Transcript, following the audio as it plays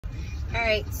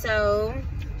Alright, so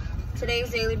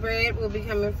today's daily bread will be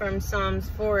coming from Psalms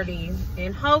 40.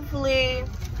 And hopefully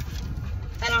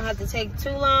I don't have to take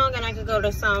too long and I can go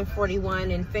to Psalm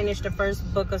 41 and finish the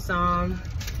first book of Psalm.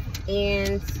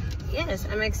 And yes,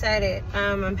 I'm excited.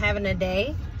 I'm having a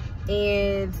day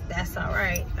and that's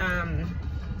alright.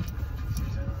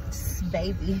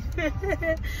 Baby.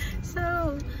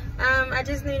 So I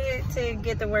just needed to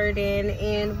get the word in,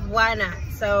 and why not?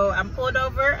 So I'm pulled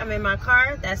over, I'm in my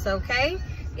car, that's okay.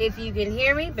 If you can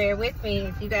hear me, bear with me.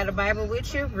 If you got a Bible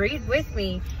with you, read with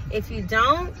me. If you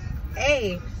don't,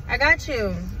 hey, I got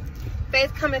you.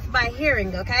 Faith cometh by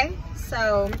hearing, okay?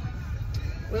 So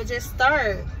we'll just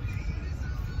start.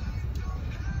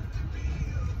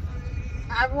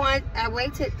 I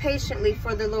waited patiently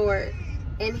for the Lord,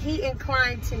 and he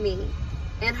inclined to me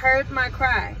and heard my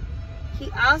cry.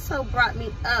 He also brought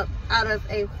me up out of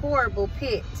a horrible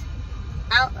pit,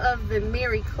 out of the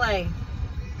miry clay,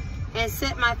 and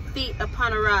set my feet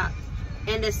upon a rock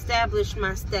and established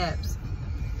my steps.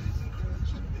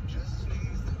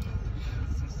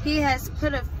 He has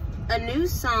put a new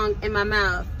song in my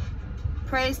mouth,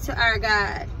 praise to our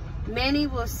God. Many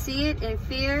will see it and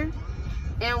fear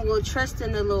and will trust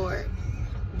in the Lord.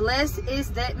 Blessed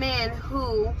is that man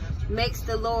who makes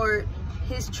the Lord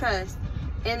his trust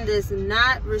and does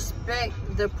not respect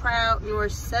the proud nor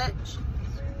such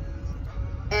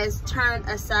as turn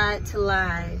aside to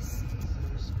lies.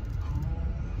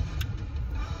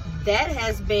 That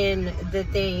has been the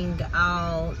thing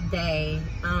all day.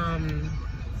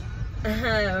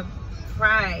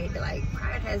 Pride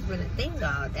has been a thing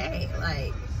all day.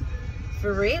 Like,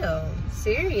 for real,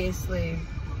 seriously.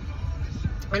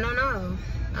 I don't know.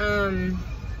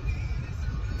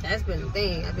 That's been the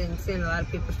thing. I've been seeing a lot of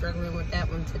people struggling with that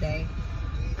one today.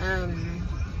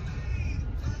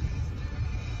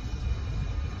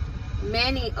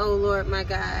 Many, O Lord my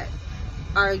God,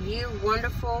 are your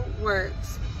wonderful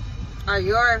works,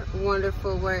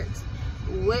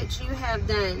 which you have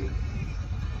done,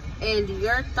 and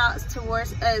your thoughts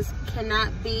towards us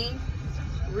cannot be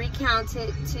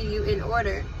recounted to you in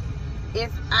order.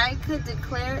 If I could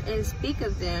declare and speak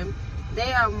of them,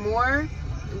 they are more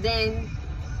than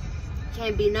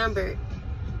can be numbered.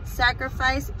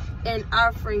 Sacrifice and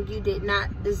offering you did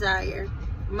not desire.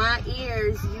 My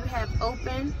ears you have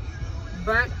opened.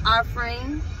 Burnt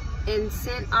offering and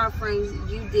sin offerings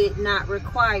you did not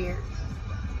require.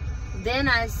 Then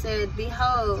I said,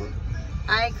 behold,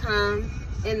 I come.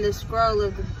 In the scroll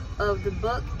of the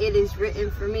book it is written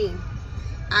for me.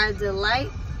 I delight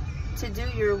to do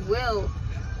your will,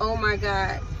 oh my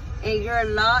God, and your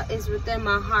law is within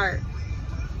my heart.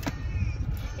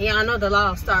 Y'all know the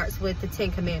law starts with the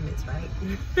 10 Commandments,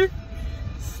 right?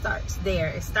 Starts there.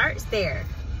 It starts there.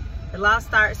 The law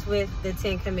starts with the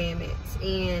 10 Commandments,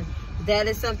 and that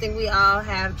is something we all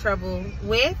have trouble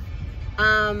with.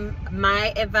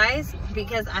 My advice,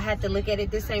 because I had to look at it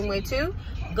the same way too,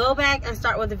 go back and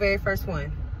start with the very first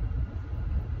one.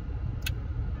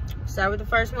 Start with the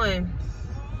first one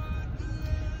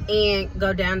and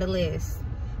go down the list,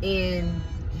 and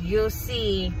you'll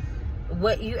see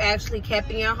what you actually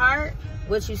kept in your heart,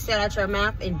 what you said out your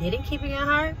mouth and didn't keep in your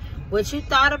heart, what you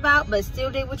thought about but still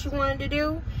did what you wanted to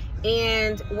do,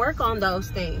 and work on those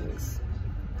things,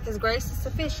 because grace is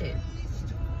sufficient.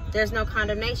 There's no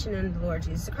condemnation in the Lord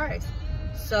Jesus Christ.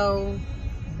 So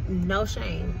no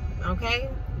shame, okay?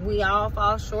 We all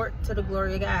fall short to the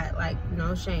glory of God. Like,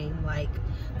 no shame. Like,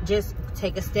 just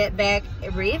take a step back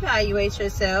and reevaluate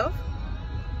yourself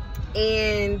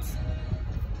and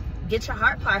get your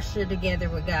heart posture together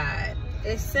with God.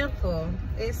 It's simple.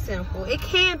 It's simple. It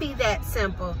can be that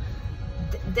simple.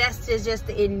 That's just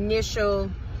the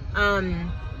initial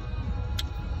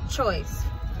choice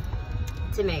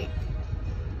to make.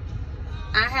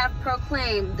 I have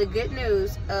proclaimed the good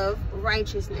news of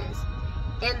righteousness.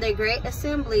 In the great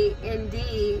assembly,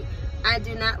 indeed, I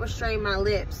do not restrain my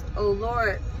lips. O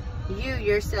Lord, you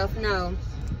yourself know.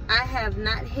 I have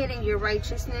not hidden your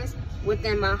righteousness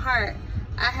within my heart.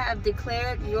 I have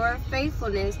declared your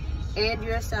faithfulness and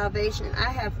your salvation.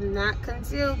 I have not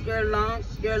concealed your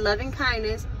loving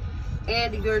kindness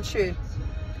and your truth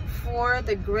for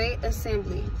the great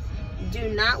assembly. Do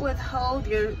not withhold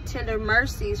your tender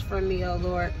mercies from me, O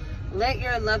Lord. Let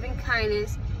your loving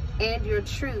kindness and your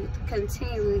truth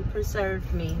continually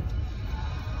preserve me.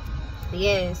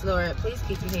 Yes, Lord, please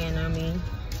keep your hand on me.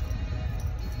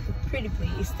 Pretty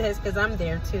please. That's because I'm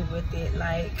there too with it.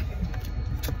 Like,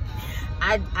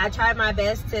 I try my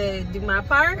best to do my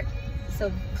part.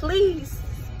 So please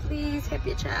help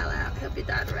your child out. Help your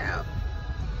daughter out.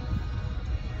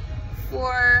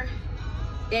 For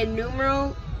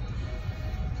innumerable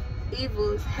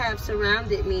evils have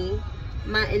surrounded me.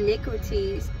 My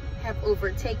iniquities have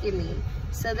overtaken me,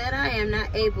 so that I am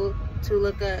not able to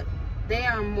look up. They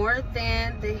are more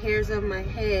than the hairs of my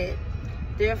head.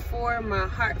 Therefore, my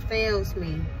heart fails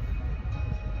me.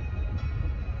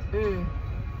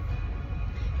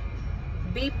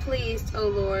 Be pleased, O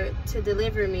Lord, to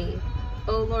deliver me.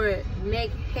 O Lord,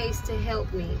 make haste to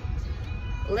help me.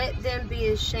 Let them be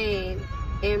ashamed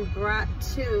and brought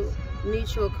to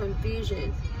mutual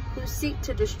confusion, who seek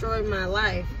to destroy my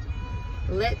life.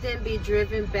 Let them be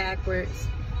driven backwards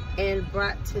and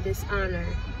brought to dishonor,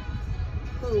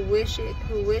 who wish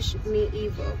me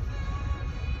evil.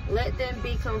 Let them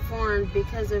be conformed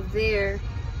because of their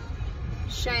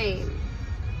shame,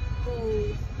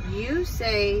 who you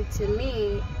say to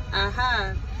me,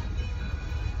 aha.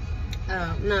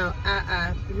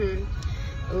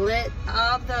 Let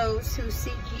all those who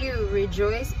seek you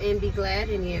rejoice and be glad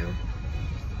in you.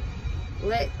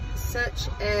 Let such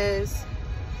as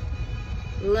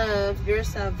love your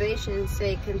salvation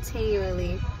say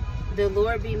continually, the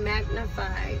Lord be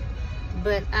magnified,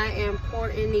 but I am poor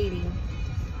and needy.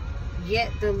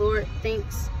 Yet the Lord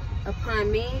thinks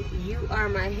upon me. You are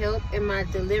my help and my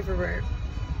deliverer.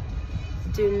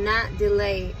 Do not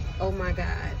delay, oh my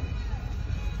God.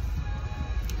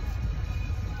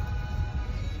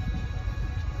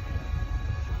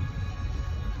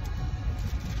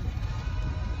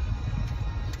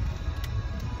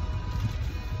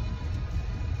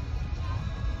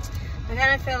 I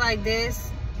kind of feel like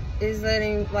this is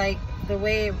letting, like, the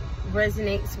way it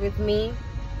resonates with me.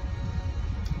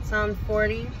 Psalm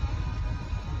 40.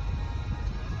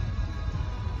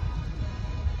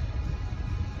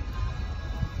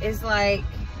 It's like,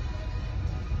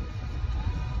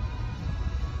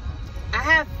 I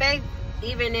have faith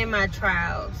even in my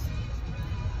trials.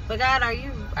 But God, are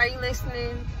you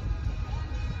listening?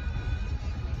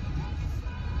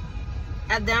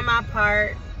 I've done my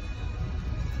part.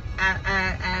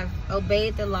 I've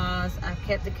obeyed the laws. I've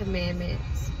kept the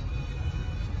commandments.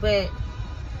 But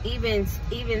even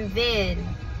then,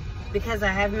 because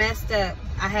I have messed up,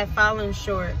 I have fallen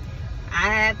short.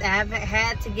 I've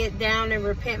had to get down and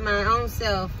repent my own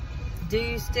self. Do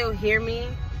you still hear me?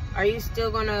 Are you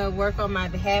still going to work on my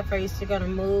behalf? Are you still going to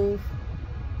move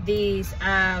these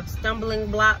stumbling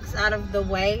blocks out of the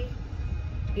way?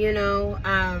 You know,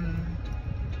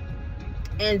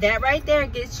 and that right there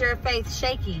gets your faith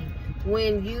shaky.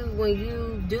 When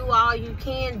you do all you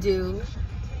can do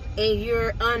and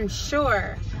you're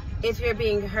unsure if you're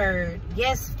being heard.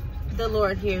 Yes, the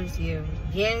Lord hears you.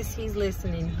 Yes, he's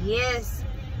listening. Yes,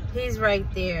 he's right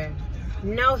there.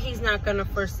 No, he's not gonna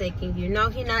forsaken you. No,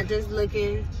 he's not just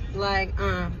looking like,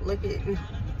 look at,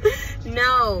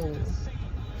 no,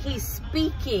 he's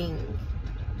speaking.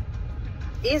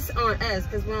 It's on us,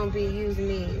 because we won't be using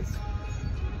these.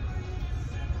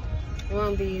 We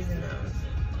won't be using those.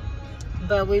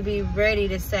 But we be ready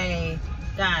to say,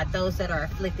 God, those that are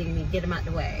afflicting me, get them out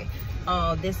the way.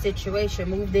 Oh, this situation,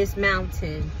 move this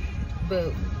mountain.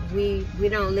 But we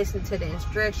don't listen to the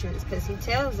instructions, because he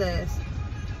tells us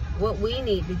what we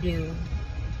need to do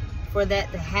for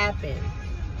that to happen.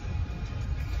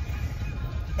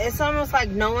 It's almost like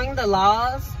knowing the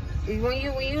laws.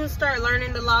 When you start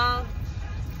learning the law,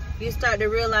 you start to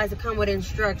realize it come with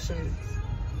instructions.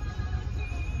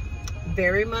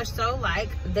 Very much so like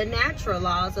the natural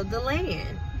laws of the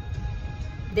land.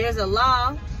 There's a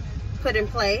law put in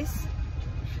place,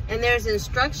 and there's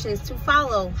instructions to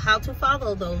follow, how to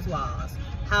follow those laws,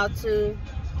 how to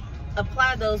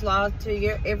apply those laws to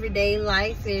your everyday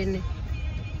life and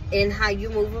how you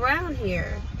move around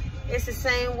here. It's the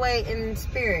same way in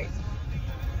spirit,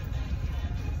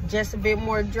 just a bit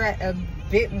more drastic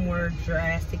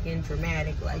and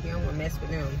dramatic. Like, you don't want to mess with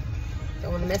them.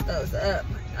 Don't want to mess those up.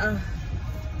 I'm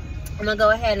gonna go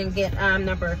ahead and get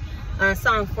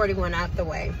Psalm 41 out the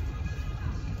way.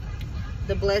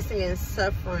 The blessing and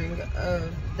suffering of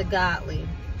the godly.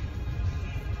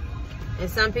 And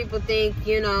some people think,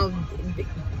 you know,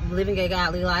 living a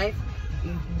godly life,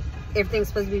 everything's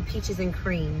supposed to be peaches and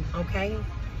cream, okay?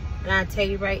 And I tell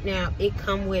you right now, it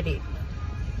come with it.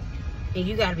 And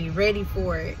you gotta be ready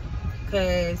for it,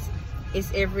 because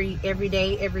it's every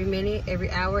day, every minute,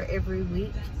 every hour, every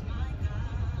week.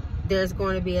 There's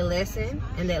going to be a lesson,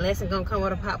 and that lesson gonna come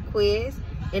with a pop quiz,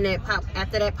 and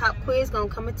after that pop quiz gonna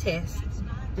come a test.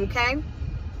 Okay?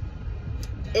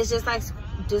 It's just like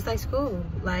school.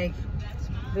 Like,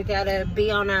 we gotta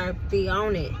be on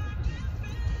it.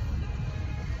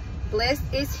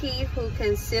 Blessed is he who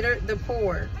considers the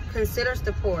poor.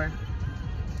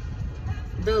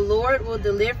 The Lord will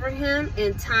deliver him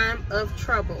in time of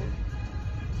trouble.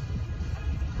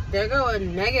 There go a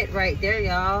nugget right there,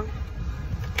 y'all.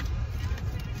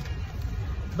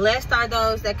 Blessed are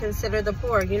those that consider the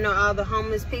poor. You know, all the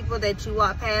homeless people that you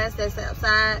walk past that's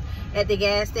outside at the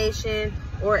gas station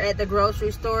or at the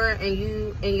grocery store, and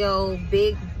you and your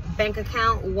big bank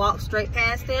account walk straight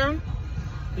past them.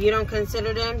 You don't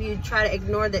consider them. You try to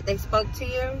ignore that they spoke to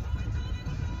you.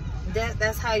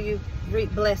 That's how you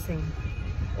reap blessing.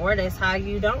 Or that's how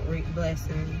you don't reap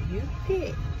blessing. You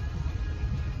pick.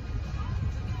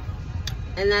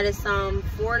 And that is Psalm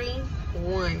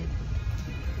 41.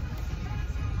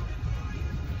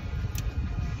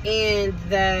 And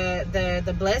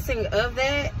the blessing of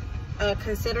that,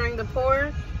 considering the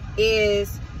poor,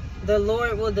 is the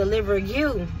Lord will deliver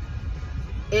you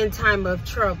in time of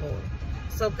trouble.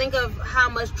 So think of how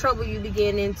much trouble you be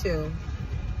getting into.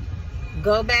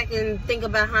 Go back and think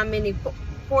about how many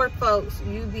poor folks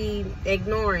you be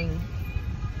ignoring.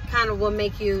 Kind of will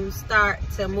make you start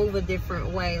to move a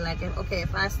different way. Like, okay,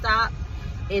 if I stop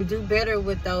and do better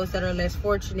with those that are less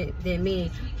fortunate than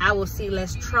me, I will see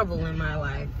less trouble in my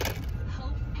life.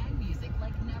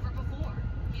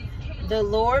 The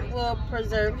Lord will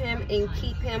preserve him and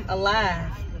keep him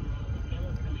alive.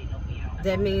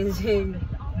 That means his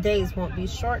days won't be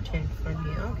shortened for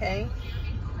me, okay?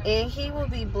 And he will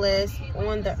be blessed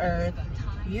on the earth.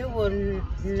 You will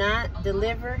not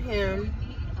deliver him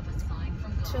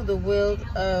to the will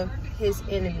of his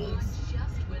enemies.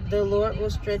 The Lord will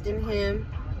strengthen him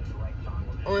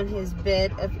on his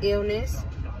bed of illness.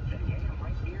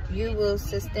 You will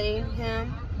sustain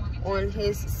him on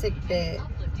his sick bed.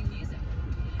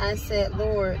 I said,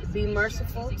 Lord, be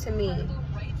merciful to me.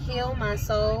 Heal my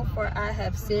soul, for I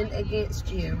have sinned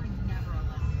against you.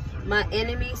 My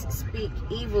enemies speak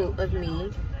evil of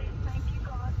me.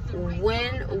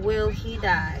 When will he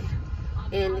die,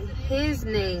 and his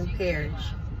name perish?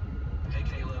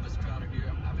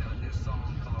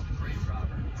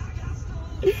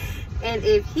 And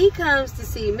if he comes to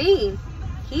see me,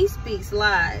 he speaks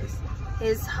lies.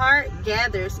 His heart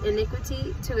gathers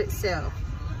iniquity to itself.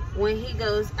 When he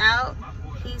goes out,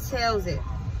 he tells it.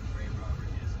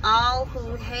 All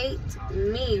who hate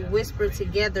me whisper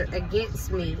together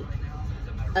against me.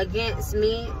 Against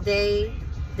me they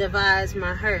devise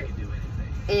my hurt.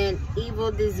 And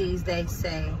evil disease, they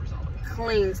say,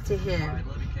 clings to him.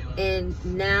 And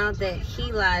now that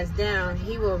he lies down,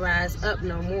 he will rise up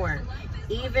no more.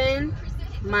 Even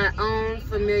my own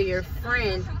familiar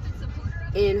friend,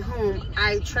 in whom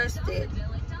I trusted,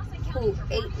 who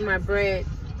ate my bread,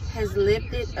 has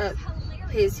lifted up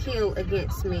his heel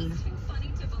against me.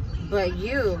 But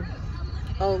you,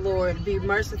 O Lord, be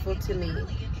merciful to me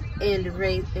and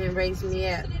raise me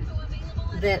up,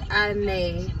 that I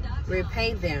may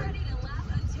repay them.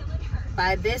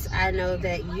 By this I know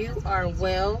that you are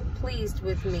well pleased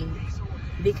with me,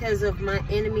 because of my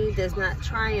enemy does not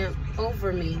triumph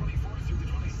over me.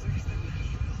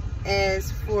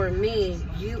 As for me,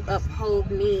 you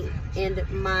uphold me in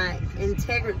my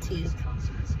integrity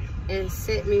and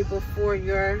set me before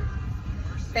your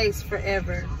face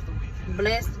forever.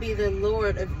 Blessed be the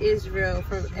Lord of Israel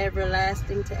from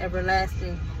everlasting to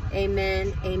everlasting.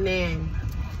 Amen, amen,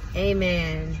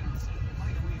 amen,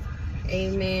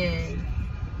 amen.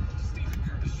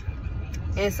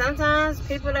 And sometimes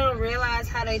people don't realize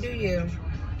how they do you.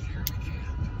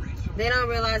 They don't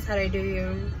realize how they do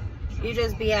you. You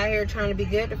just be out here trying to be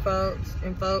good to folks,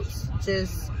 and folks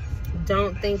just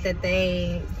don't think that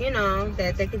they, you know,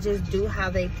 that they could just do how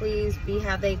they please, be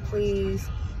how they please,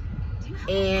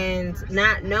 and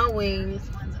not knowing,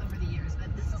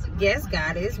 yes,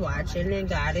 God is watching and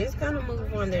God is going to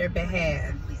move on their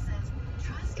behalf.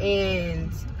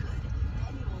 And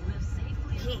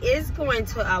he is going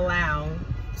to allow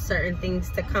certain things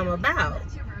to come about,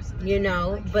 you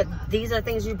know, but these are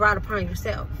things you brought upon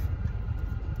yourself.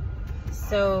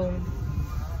 So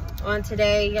on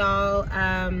today, y'all,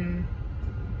 I'm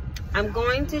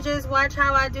going to just watch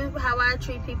how I do, how I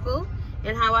treat people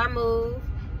and how I move,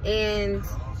 and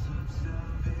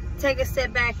take a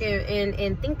step back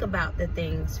and think about the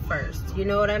things first. You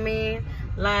know what I mean?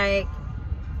 Like,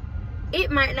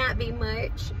 it might not be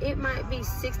much. It might be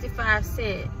 65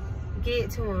 cents. Get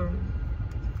it to them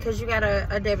because you got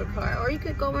a debit card. Or you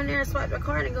could go in there and swipe the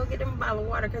card and go get them a bottle of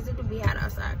water because it do be hot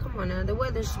outside. Come on now. The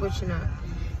weather's switching up.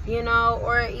 You know,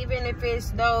 or even if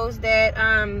it's those that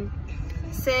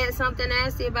said something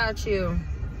nasty about you,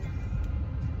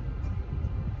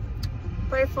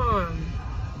 pray for them.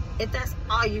 If that's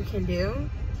all you can do,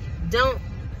 don't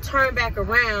turn back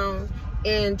around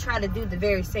and try to do the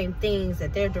very same things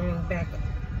that they're doing back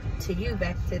to you,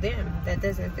 back to them. That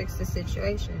doesn't fix the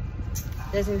situation.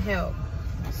 Doesn't help.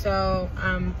 So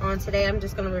on today, I'm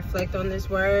just going to reflect on this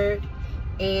word,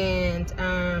 and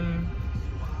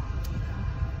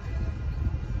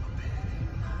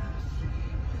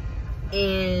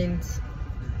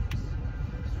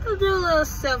I'll do a little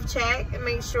self-check and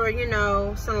make sure, you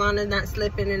know, Solana's not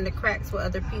slipping in the cracks with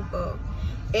other people.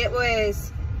 It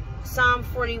was Psalm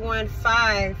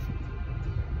 41:5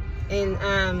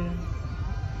 and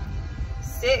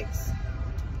 6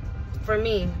 for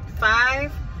me.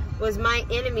 5 was, my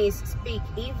enemies speak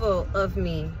evil of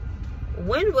me.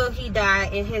 When will he die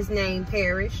and his name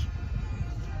perish?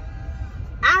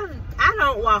 I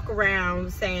don't walk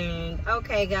around saying,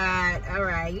 okay, God, all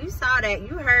right, you saw that,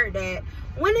 you heard that.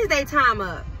 When is their time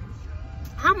up?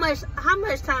 How much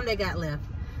time they got left?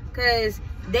 Because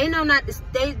they know not to,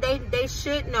 they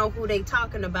should know who they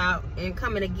talking about and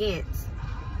coming against.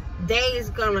 Days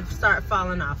gonna start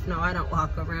falling off. No, I don't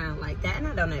walk around like that, and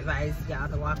I don't advise y'all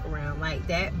to walk around like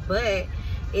that, but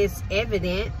it's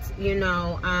evident, you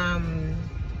know,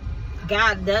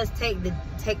 God does take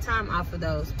time off of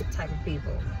those type of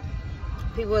people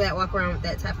that walk around with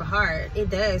that type of heart. It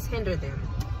does hinder them.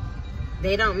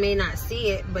 They may not see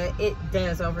it, but it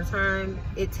does over time.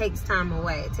 It takes time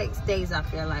away. It takes days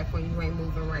off your life when you ain't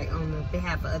moving right on the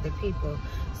behalf of other people.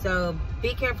 So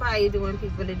be careful how you're doing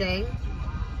people today.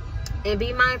 And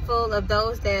be mindful of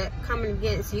those that coming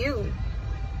against you.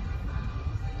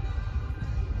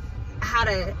 How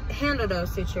to handle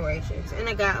those situations in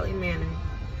a godly manner.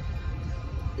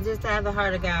 Just to have the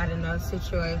heart of God in those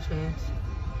situations.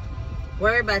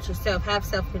 Worry about yourself. Have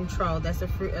self-control. That's the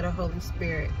fruit of the Holy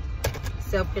Spirit.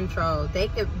 Self-control. They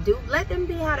could let them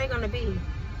be how they're going to be.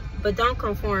 But don't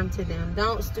conform to them.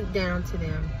 Don't stoop down to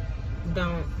them.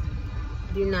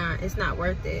 Do not. It's not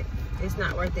worth it. It's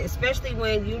not worth it. Especially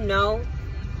when you know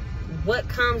what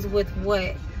comes with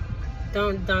what.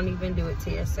 Don't even do it to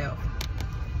yourself.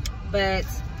 But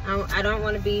I don't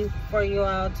want to be for you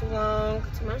all too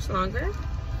much longer.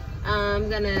 I'm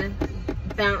going to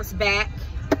bounce back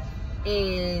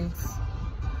and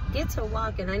get to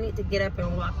walking. I need to get up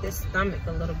and walk this stomach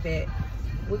a little bit.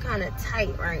 We're kind of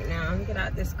tight right now. Get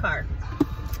out this car.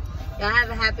 Y'all have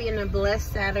a happy and a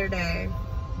blessed Saturday.